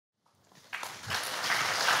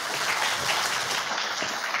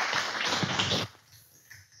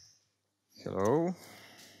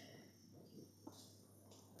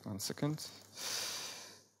second.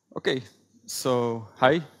 Okay, so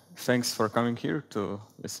hi, thanks for coming here to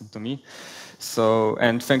listen to me.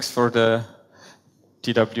 And thanks for the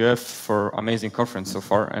TWF for amazing conference so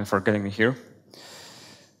far and for getting me here.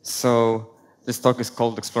 So this talk is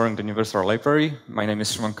called Exploring the Universal Library. My name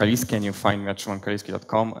is Szymon Kaliski, and you find me at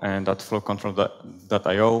szymonkaliski.com and at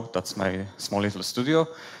flowcontrol.io. That's my small little studio.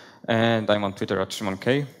 And I'm on Twitter at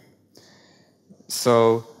SzymonK.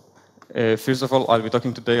 So first of all, I'll be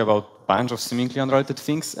talking today about a bunch of seemingly unrelated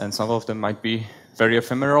things, and some of them might be very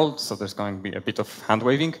ephemeral, so there's going to be a bit of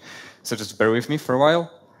hand-waving, so just bear with me for a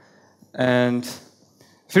while. And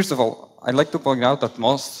first of all, I'd like to point out that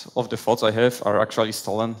most of the thoughts I have are actually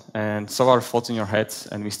stolen, and so are thoughts in your heads,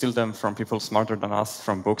 and we steal them from people smarter than us,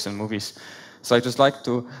 from books and movies. So I'd just like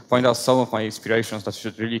to point out some of my inspirations that you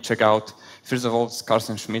should really check out. First of all, it's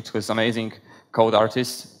Carsten Schmidt, who is an amazing code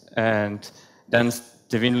artist, and then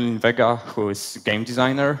Devin Vega, who is game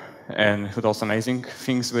designer and who does amazing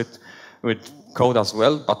things with code as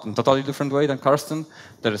well, but in a totally different way than Carsten.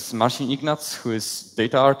 There's Marcin Ignatz, who is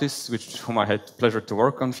data artist, with whom I had pleasure to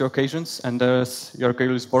work on a few occasions. And there's Jörg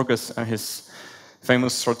Julius Borges and his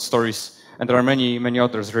famous short stories. And there are many, many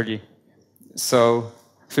others, really. So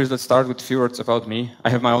first, let's start with a few words about me. I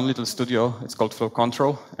have my own little studio. It's called Flow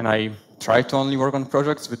Control. And I try to only work on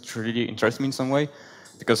projects which really interest me in some way,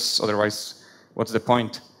 because otherwise, what's the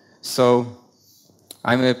point? So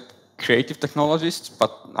I'm a creative technologist,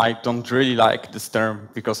 but I don't really like this term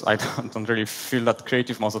because I don't really feel that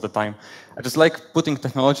creative most of the time. I just like putting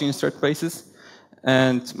technology in certain places,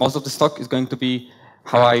 and most of the talk is going to be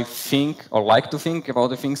how I think or like to think about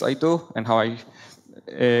the things I do and how I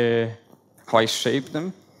shape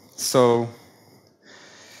them. So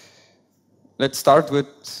let's start with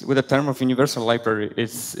the term of universal library.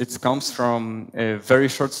 It comes from a very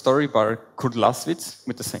short story by Kurt Laswitz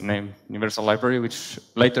with the same name, Universal Library, which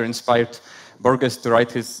later inspired Borges to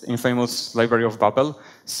write his infamous Library of Babel.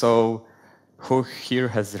 So who here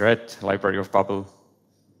has read Library of Babel?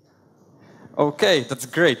 Okay, that's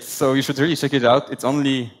great. So you should really check it out. It's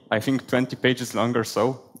only, I think, 20 pages long or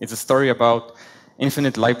so. It's a story about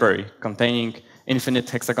infinite library containing infinite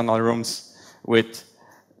hexagonal rooms with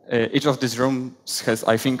each of these rooms has,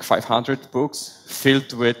 I think, 500 books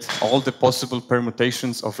filled with all the possible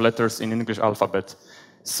permutations of letters in English alphabet.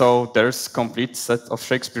 So there's a complete set of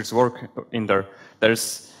Shakespeare's work in there.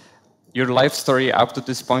 There's your life story up to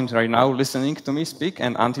this point right now, listening to me speak,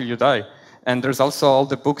 and until you die. And there's also all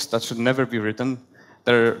the books that should never be written.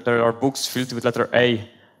 There are books filled with letter A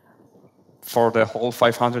for the whole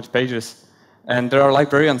 500 pages. And there are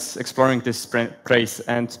librarians exploring this place.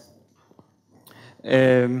 And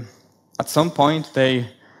at some point, they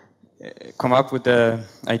come up with the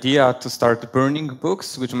idea to start burning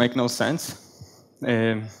books, which make no sense,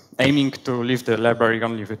 aiming to leave the library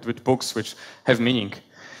only with books which have meaning.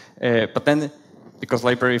 But then, because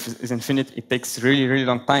library is infinite, it takes really, really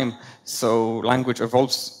long time. So language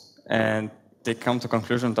evolves, and they come to the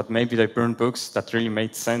conclusion that maybe they burn books that really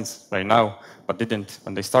made sense right now, but didn't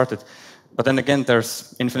when they started. But then again,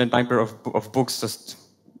 there's infinite number of books just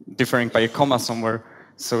differing by a comma somewhere,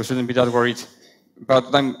 so we shouldn't be that worried. But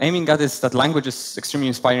what I'm aiming at is that language is extremely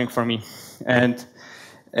inspiring for me. And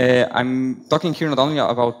I'm talking here not only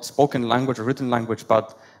about spoken language or written language,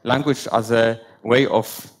 but language as a way of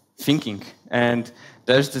thinking. And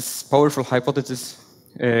there's this powerful hypothesis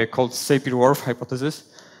called Sapir-Whorf hypothesis,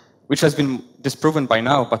 which has been disproven by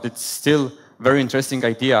now, but it's still a very interesting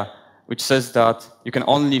idea, which says that you can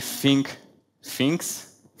only think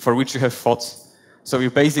things for which you have thoughts. So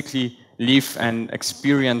you basically live and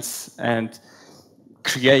experience and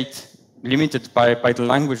create limited by the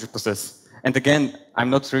language you possess. And again,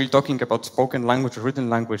 I'm not really talking about spoken language or written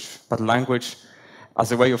language, but language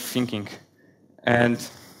as a way of thinking. And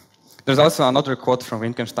there's also another quote from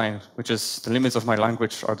Wittgenstein, which is, "The limits of my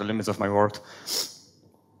language are the limits of my world."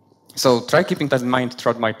 So try keeping that in mind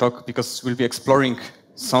throughout my talk, because we'll be exploring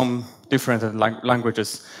some different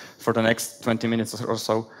languages for the next 20 minutes or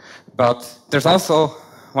so. But there's also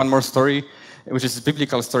one more story, which is the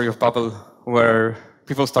biblical story of Babel, where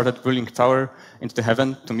people started building a tower into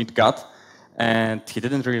heaven to meet God, and he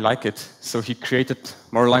didn't really like it. So he created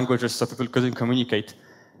more languages so people couldn't communicate.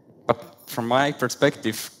 But from my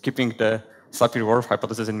perspective, keeping the Sapir-Whorf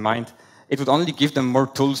hypothesis in mind, it would only give them more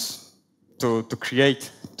tools to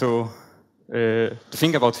create, to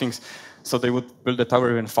think about things, so they would build the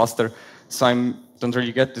tower even faster. So I don't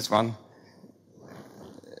really get this one.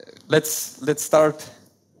 Let's start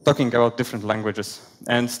talking about different languages,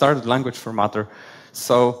 and start with language for matter.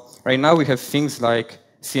 So right now we have things like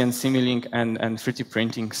CNC milling and 3D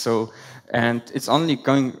printing. So, and it's only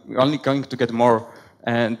going to get more,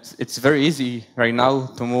 And it's very easy right now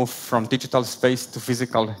to move from digital space to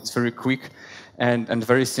physical. It's very quick and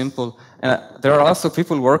very simple. And there are also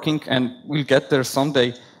people working, and we'll get there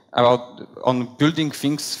someday, on building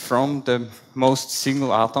things from the most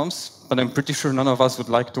single atoms, but I'm pretty sure none of us would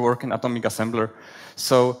like to work in atomic assembler.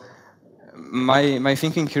 So my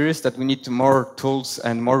thinking here is that we need more tools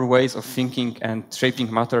and more ways of thinking and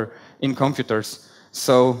shaping matter in computers.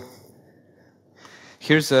 So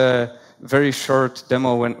here's a very short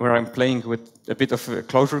demo where I'm playing with a bit of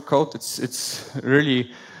closure code. It's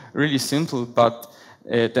really, really simple, but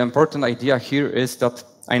the important idea here is that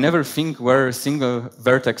I never think where a single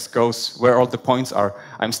vertex goes, where all the points are.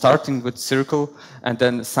 I'm starting with circle and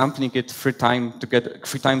then sampling it three times to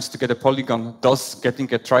get a polygon, thus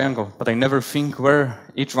getting a triangle. But I never think where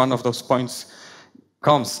each one of those points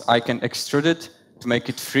comes. I can extrude it to make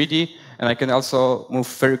it 3D, and I can also move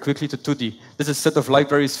very quickly to 2D. This is a set of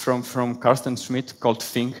libraries from Carsten Schmidt called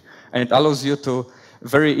Think, and it allows you to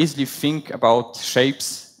very easily think about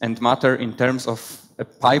shapes and matter in terms of a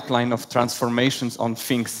pipeline of transformations on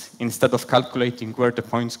things instead of calculating where the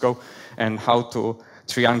points go and how to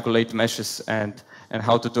triangulate meshes and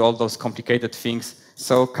how to do all those complicated things.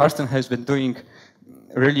 So Carsten has been doing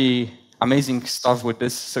really amazing stuff with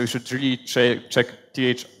this, so you should really check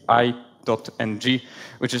thi.ng,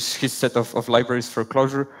 which is his set of libraries for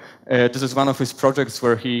closure. This is one of his projects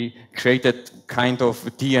where he created kind of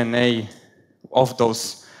DNA of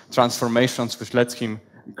those transformations, which lets him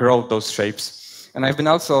grow those shapes. And I've been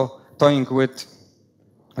also toying with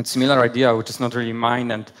a similar idea, which is not really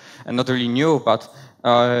mine and not really new, but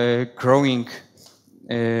growing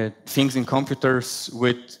things in computers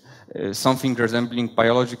with something resembling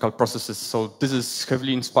biological processes. So this is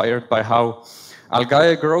heavily inspired by how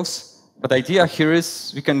algae grows. But the idea here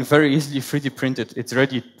is we can very easily 3D print it. It's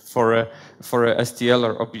ready for a STL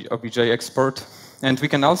or OBJ export. And we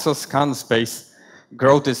can also scan space,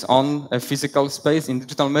 grow this on a physical space in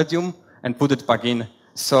digital medium, and put it back in.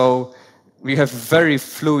 So we have very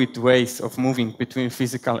fluid ways of moving between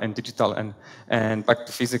physical and digital and back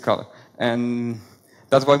to physical. And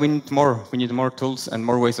that's why we need more. We need more tools and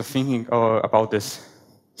more ways of thinking about this.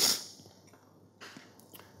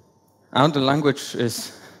 Another language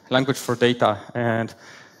is language for data. And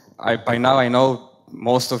by now I know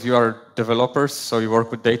most of you are developers, so you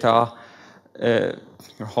work with data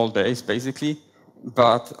your whole days, basically.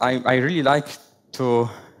 But I really like to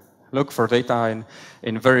look for data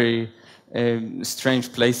in very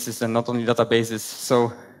strange places and not only databases.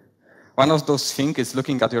 So one of those things is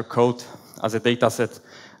looking at your code as a data set.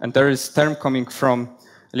 And there is a term coming from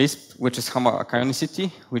Lisp, which is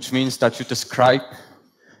homogeneity, which means that you describe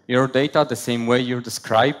your data the same way you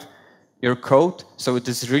describe your code. So it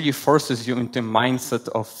really forces you into a mindset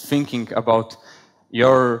of thinking about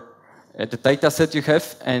the data set you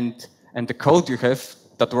have and the code you have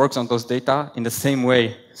that works on those data in the same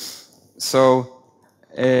way. So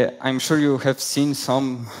I'm sure you have seen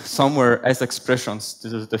somewhere as expressions.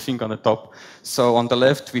 This is the thing on the top. So on the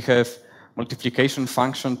left we have multiplication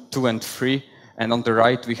function 2 and 3, and on the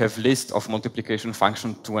right we have list of multiplication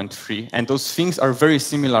function 2 and 3. And those things are very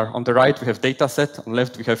similar. On the right we have data set, on the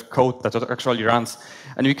left we have code that actually runs.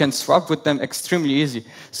 And we can swap with them extremely easy.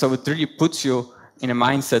 So it really puts you in a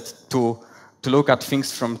mindset to look at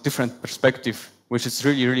things from different perspective, which is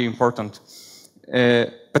really, really important.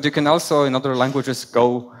 But you can also, in other languages,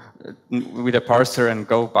 go with a parser and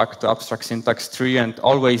go back to abstract syntax tree and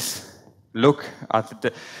always look at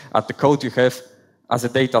the code you have as a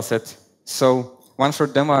data set. So one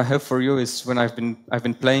short demo I have for you is when I've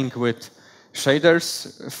been playing with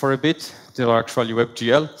shaders for a bit. They are actually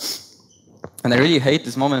WebGL. And I really hate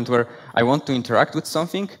this moment where I want to interact with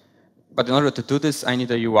something, but in order to do this, I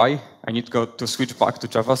need a UI. I need to switch back to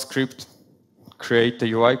JavaScript, create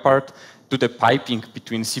the UI part, do the piping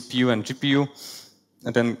between CPU and GPU,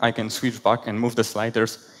 and then I can switch back and move the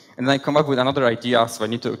sliders. And then I come up with another idea, so I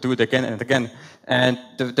need to do it again and again. And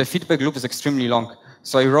the feedback loop is extremely long.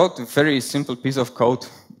 So I wrote a very simple piece of code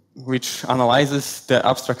which analyzes the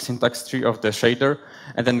abstract syntax tree of the shader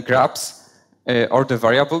and then grabs all the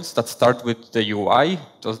variables that start with the UI,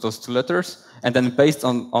 those two letters, and then based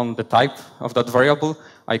on the type of that variable,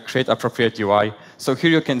 I create appropriate UI. So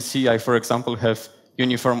here you can see I, for example, have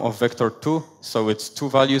uniform of vector 2, so it's 2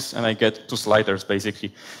 values, and I get 2 sliders,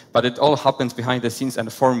 basically. But it all happens behind the scenes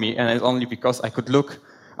and for me, and it's only because I could look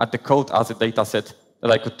at the code as a data set that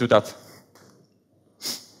I could do that.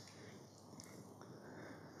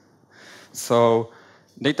 So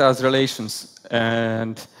data as relations,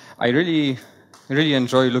 and I really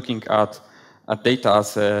enjoy looking at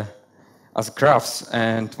data as graphs.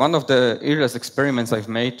 And one of the earliest experiments I've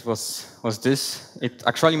made was this. It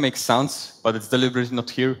actually makes sounds, but it's deliberately not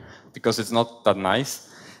here because it's not that nice.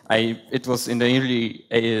 It was in the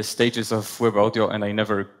early stages of web audio, and I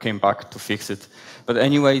never came back to fix it. But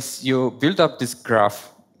anyways, you build up this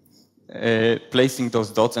graph, placing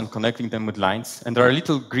those dots and connecting them with lines. And there are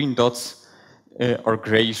little green dots or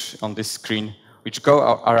grayish on this screen, which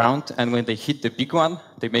go around, and when they hit the big one,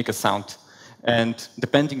 they make a sound. And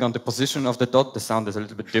depending on the position of the dot, the sound is a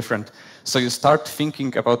little bit different. So you start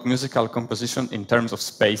thinking about musical composition in terms of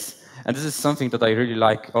space. And this is something that I really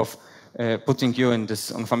like, of putting you in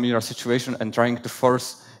this unfamiliar situation and trying to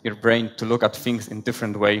force your brain to look at things in a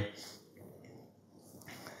different way.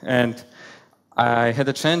 And I had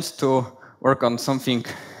a chance to work on something,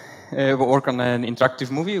 work on an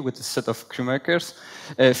interactive movie with a set of filmmakers.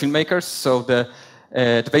 So the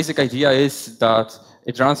basic idea is that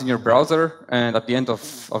it runs in your browser, and at the end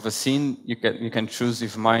of a scene, you can choose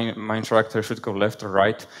if my interactor should go left or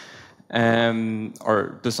right,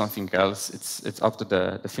 or do something else. It's up to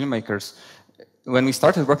the filmmakers. When we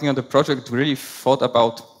started working on the project, we really thought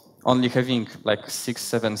about only having like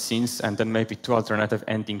 6-7 scenes and then maybe 2 alternative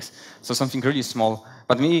endings. So something really small.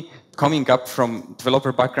 But me, coming up from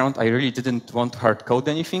developer background, I really didn't want to hard code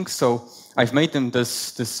anything. So I've made them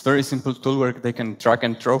this very simple tool where they can drag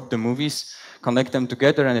and drop the movies, connect them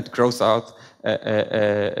together, and it grows out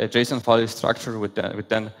a JSON file structure which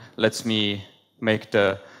then lets me make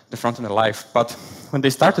the front end alive. But when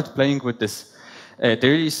they started playing with this, they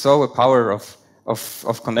really saw a power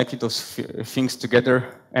of connecting those things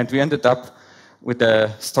together, and we ended up with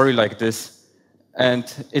a story like this. And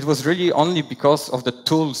it was really only because of the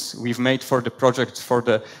tools we've made for the project, for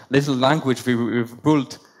the little language we've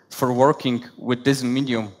built for working with this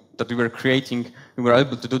medium that we were creating, we were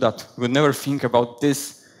able to do that. We would never think about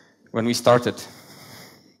this when we started.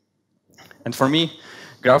 And for me,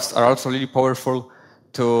 graphs are also really powerful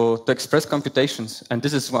to express computations. And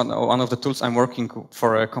this is one of the tools I'm working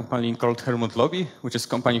for a company called Helmut Lobby, which is a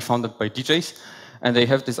company founded by DJs. And they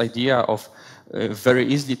have this idea of very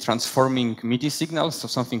easily transforming MIDI signals, so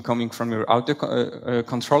something coming from your audio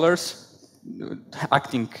controllers,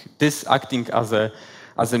 acting as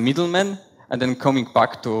a middleman, and then coming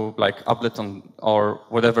back to like Ableton or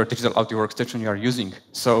whatever digital audio workstation you are using.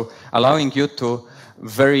 So allowing you to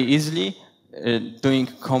very easily doing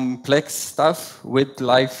complex stuff with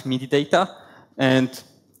live MIDI data. And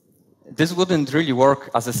this wouldn't really work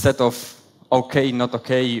as a set of okay, not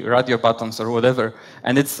okay, radio buttons or whatever.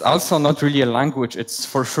 And it's also not really a language. It's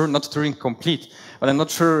for sure not Turing complete. But I'm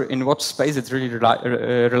not sure in what space it really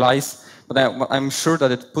relies. But I'm sure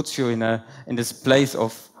that it puts you in this place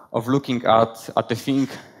of looking at the thing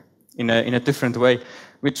in a different way,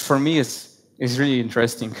 which for me is really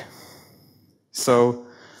interesting. So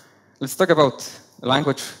let's talk about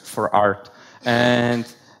language for art. And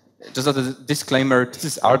just as a disclaimer, this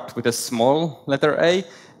is art with a small letter A,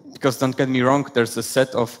 because don't get me wrong, there's a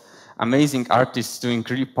set of amazing artists doing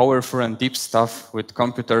really powerful and deep stuff with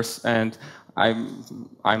computers, and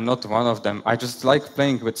I'm not one of them. I just like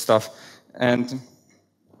playing with stuff. And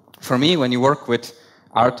for me, when you work with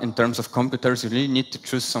art in terms of computers, you really need to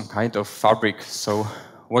choose some kind of fabric, so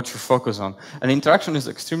what you focus on. And interaction is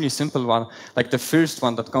an extremely simple one, like the first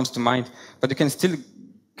one that comes to mind, but you can still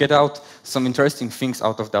get out some interesting things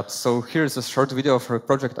out of that. So here's a short video for a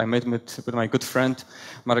project I made with my good friend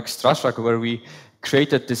Marek Straszak, where we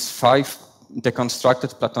created these 5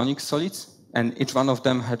 deconstructed platonic solids, and each one of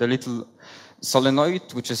them had a little solenoid,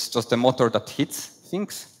 which is just a motor that hits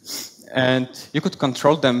things. And you could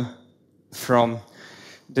control them from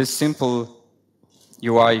this simple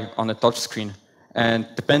UI on a touch screen. And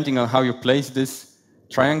depending on how you place these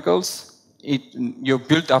triangles, you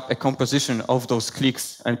build up a composition of those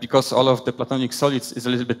clicks. And because all of the platonic solids is a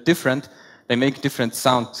little bit different, they make different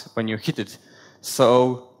sound when you hit it.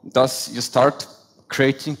 So thus you start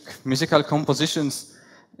creating musical compositions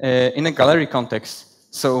in a gallery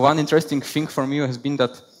context. So one interesting thing for me has been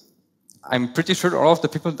that I'm pretty sure all of the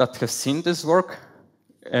people that have seen this work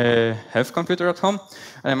have computer at home.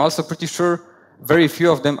 And I'm also pretty sure very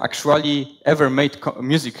few of them actually ever made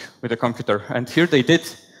music with a computer. And here they did,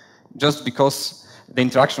 just because the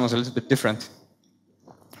interaction was a little bit different.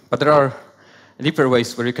 But there are deeper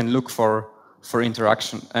ways where you can look for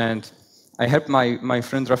interaction. And I helped my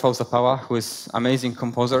friend Rafał Zapała, who is an amazing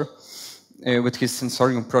composer, with his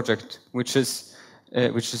Sensorium project, which is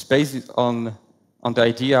based on the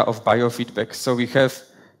idea of biofeedback. So we have,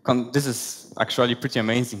 this is actually pretty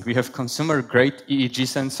amazing. We have consumer-grade EEG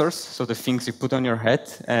sensors, so the things you put on your head,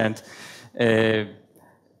 and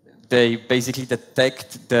they basically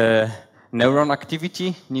detect the neuron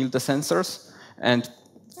activity near the sensors, and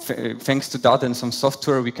thanks to that and some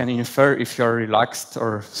software, we can infer if you are relaxed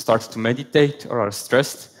or start to meditate or are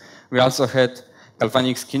stressed. We also had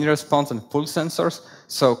galvanic skin response and pulse sensors.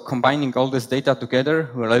 So combining all this data together,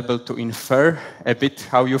 we're able to infer a bit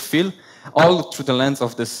how you feel, all through the lens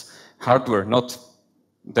of this hardware, not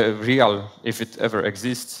the real, if it ever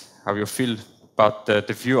exists, how you feel, but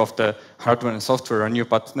the view of the hardware and software on you.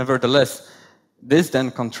 But nevertheless, this then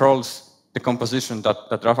controls the composition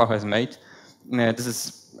that Rafa has made. This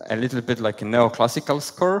is a little bit like a neoclassical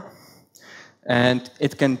score, and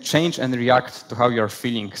it can change and react to how you're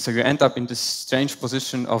feeling. So you end up in this strange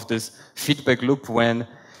position of this feedback loop when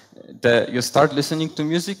you start listening to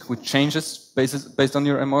music, which changes based on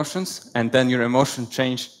your emotions, and then your emotion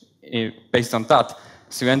change based on that.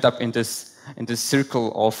 So you end up in this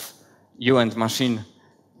circle of you and machine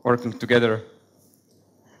working together.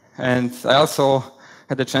 And I also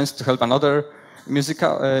had the chance to help another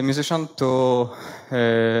musician to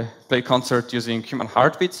play concert using human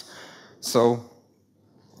heartbeats. So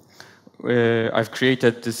I've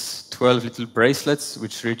created these 12 little bracelets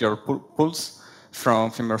which read your pulse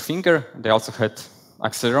from your finger. They also had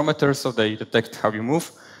accelerometers, so they detect how you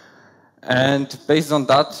move. And based on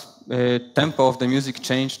that, tempo of the music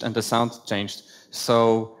changed and the sound changed.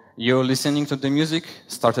 So you listening to the music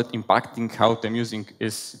started impacting how the music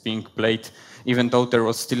is being played, even though there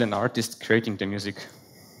was still an artist creating the music.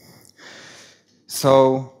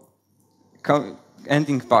 So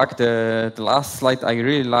ending back the last slide, I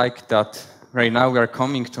really like that right now we are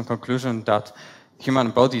coming to a conclusion that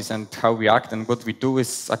human bodies and how we act and what we do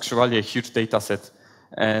is actually a huge data set.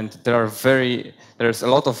 And there's a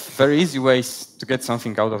lot of very easy ways to get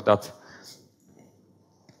something out of that.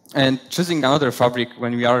 And choosing another fabric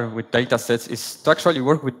when we are with data sets is to actually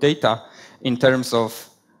work with data in terms of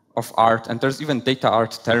art. And there's even data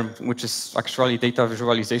art term, which is actually data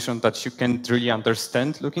visualization that you can't really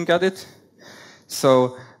understand looking at it.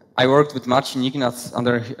 So I worked with Marcin Ignatz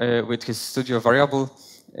with his studio Variable.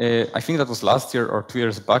 I think that was last year or 2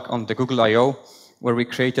 years back on the Google I/O, where we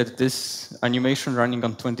created this animation running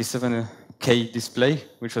on 27K display,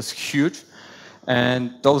 which was huge.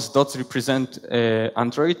 And those dots represent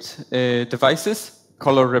Android devices.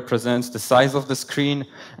 Color represents the size of the screen,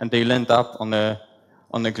 and they land up on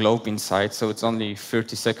a globe inside, so it's only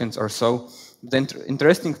 30 seconds or so. The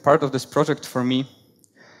interesting part of this project for me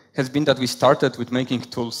has been that we started with making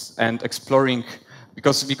tools and exploring,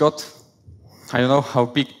 because we got, I don't know how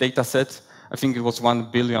big data set, I think it was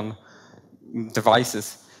 1 billion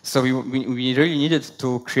devices. So we really needed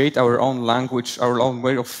to create our own language, our own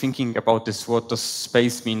way of thinking about this. What does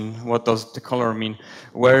space mean? What does the color mean?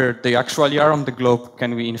 Where they actually are on the globe,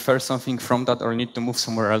 can we infer something from that or need to move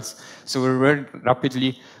somewhere else? So we're very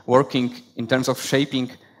rapidly working in terms of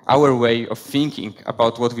shaping our way of thinking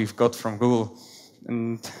about what we've got from Google.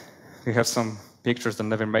 And we have some pictures that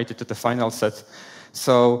never made it to the final set.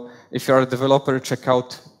 So if you're a developer, check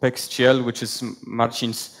out PexGL, which is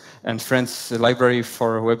Marcin's and friends' library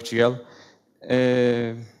for WebGL.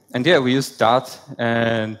 And yeah, we used that,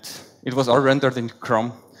 and it was all rendered in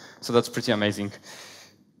Chrome, so that's pretty amazing.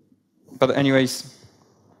 But anyways,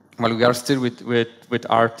 while we are still with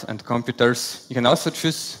art and computers, you can also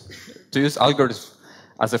choose to use algorithms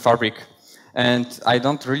as a fabric. And I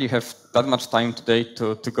don't really have that much time today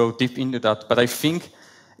to go deep into that, but I think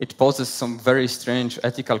it poses some very strange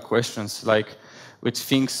ethical questions, like with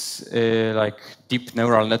things like deep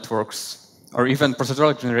neural networks, or even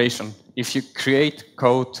procedural generation. If you create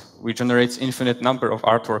code which generates infinite number of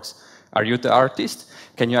artworks, are you the artist?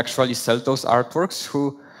 Can you actually sell those artworks?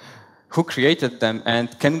 Who created them?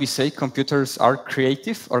 And can we say computers are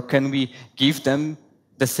creative, or can we give them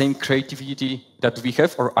the same creativity that we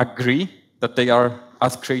have, or agree that they are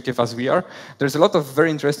as creative as we are? There's a lot of very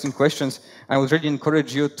interesting questions. I would really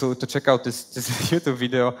encourage you to check out this YouTube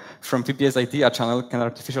video from PBS Idea channel, Can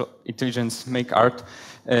Artificial Intelligence Make Art?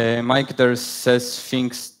 Mike there says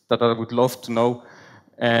things that I would love to know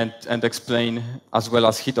and explain as well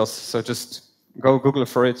as he does. So just go Google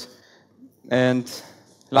for it. And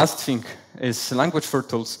last thing is language for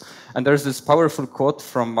tools. And there's this powerful quote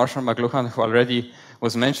from Marshall McLuhan, who already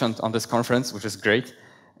was mentioned on this conference, which is great.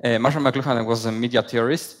 Marshall McLuhan was a media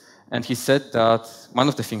theorist, and he said that, one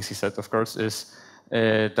of the things he said, of course, is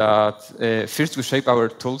that first we shape our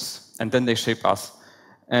tools, and then they shape us.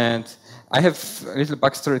 And I have a little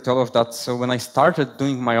backstory to all of that. So when I started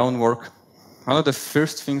doing my own work, one of the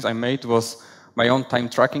first things I made was my own time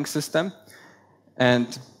tracking system.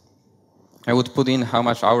 And I would put in how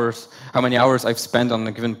many hours I've spent on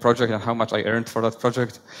a given project and how much I earned for that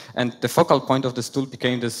project. And the focal point of this tool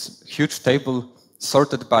became this huge table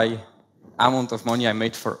sorted by amount of money I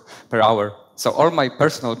made per hour. So all my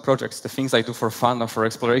personal projects, the things I do for fun or for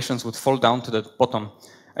explorations, would fall down to the bottom.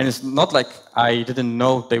 And it's not like I didn't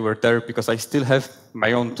know they were there, because I still have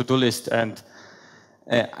my own to-do list, and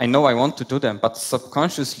I know I want to do them, but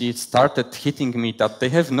subconsciously it started hitting me that they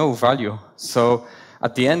have no value. So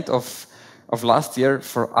at the end of last year,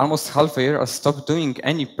 for almost half a year, I stopped doing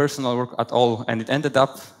any personal work at all, and it ended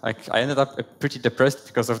up, like, I ended up pretty depressed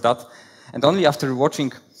because of that. And only after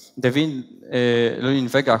watching Devin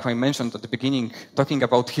Vega, who I mentioned at the beginning, talking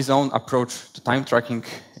about his own approach to time tracking,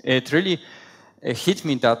 it really hit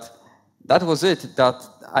me that that was it, that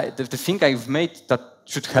the thing I've made that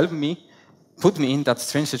should help me put me in that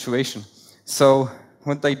strange situation. So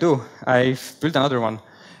what I do, I've built another one.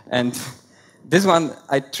 And this one,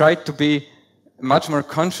 I tried to be much more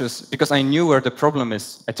conscious, because I knew where the problem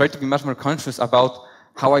is. I tried to be much more conscious about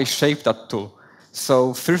how I shape that tool.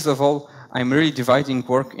 So first of all, I'm really dividing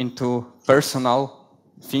work into personal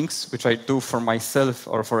things, which I do for myself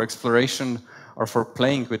or for exploration or for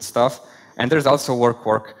playing with stuff. And there's also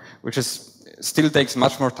work, which is still takes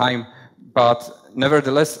much more time. But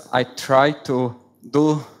nevertheless, I try to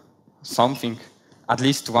do something at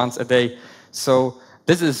least once a day. So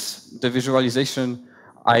this is the visualization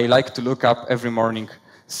I like to look up every morning.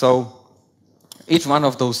 So each one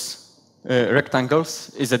of those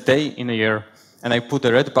rectangles is a day in a year. And I put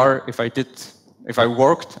a red bar if I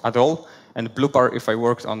worked at all, and blue bar if I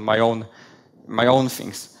worked on my own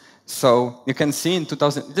things. So you can see in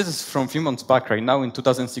 2000, this is from a few months back right now, in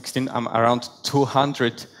 2016, I'm around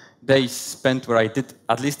 200 days spent where I did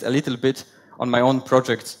at least a little bit on my own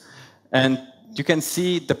projects. And you can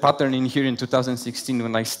see the pattern in here in 2016.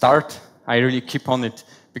 When I start, I really keep on it,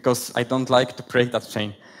 because I don't like to break that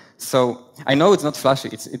chain. So I know it's not flashy,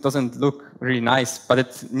 it doesn't look really nice, but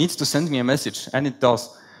it needs to send me a message, and it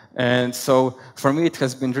does. And so for me, it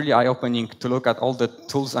has been really eye-opening to look at all the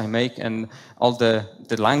tools I make and all the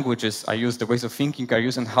languages I use, the ways of thinking I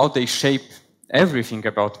use, and how they shape everything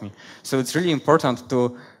about me. So it's really important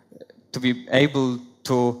to be able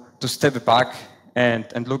to step back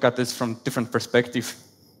and look at this from different perspective.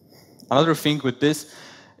 Another thing with this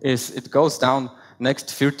is it goes down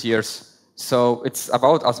next 30 years. So it's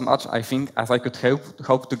about as much, I think, as I could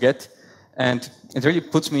hope to get. And it really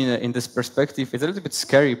puts me in this perspective. It's a little bit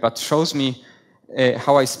scary, but shows me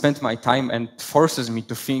how I spend my time and forces me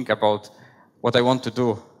to think about what I want to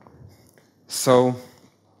do. So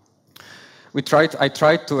I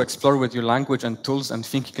tried to explore with you language and tools and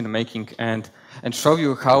thinking and making, and show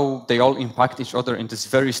you how they all impact each other in these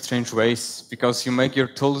very strange ways, because you make your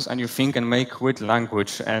tools and you think and make with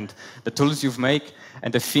language, and the tools you make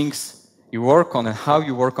and the things you work on and how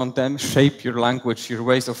you work on them shape your language, your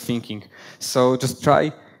ways of thinking. So just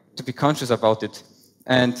try to be conscious about it.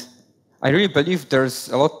 And I really believe there's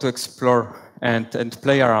a lot to explore and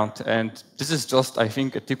play around. And this is just, I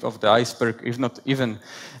think, a tip of the iceberg, if not even.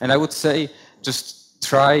 And I would say just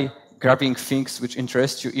try grabbing things which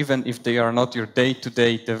interest you, even if they are not your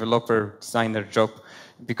day-to-day developer designer job.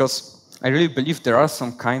 Because I really believe there are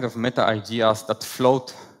some kind of meta ideas that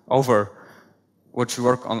float over what you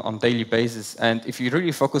work on daily basis. And if you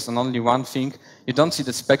really focus on only one thing, you don't see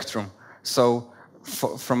the spectrum. So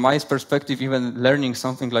from my perspective, even learning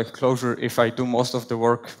something like Clojure, if I do most of the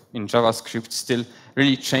work in JavaScript, still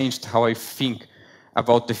really changed how I think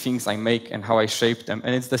about the things I make and how I shape them.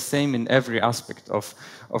 And it's the same in every aspect of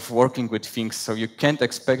working with things. So you can't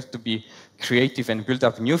expect to be creative and build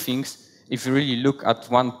up new things if you really look at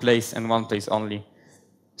one place and one place only.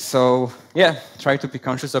 So yeah, try to be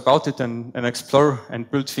conscious about it and explore and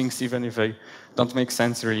build things even if they don't make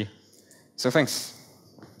sense really. So thanks.